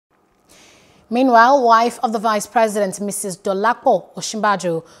Meanwhile, wife of the Vice President, Mrs. Dolapo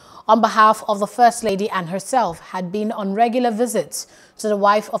Osinbajo, on behalf of the First Lady and herself, had been on regular visits to the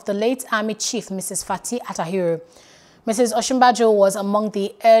wife of the late Army Chief, Mrs. Fati Attahiru. Mrs. Osinbajo was among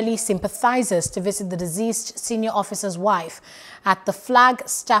the early sympathizers to visit the deceased senior officer's wife at the Flag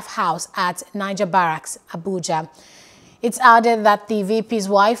Staff House at Niger Barracks, Abuja. It's added that the VP's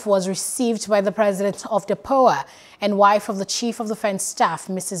wife was received by the president of the COAS and wife of the Chief of Defense Staff,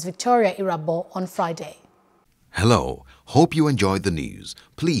 Mrs. Victoria Irabo, on Friday. Hello, hope you enjoyed the news.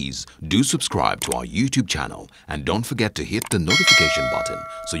 Please do subscribe to our YouTube channel and don't forget to hit the notification button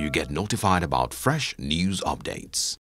so you get notified about fresh news updates.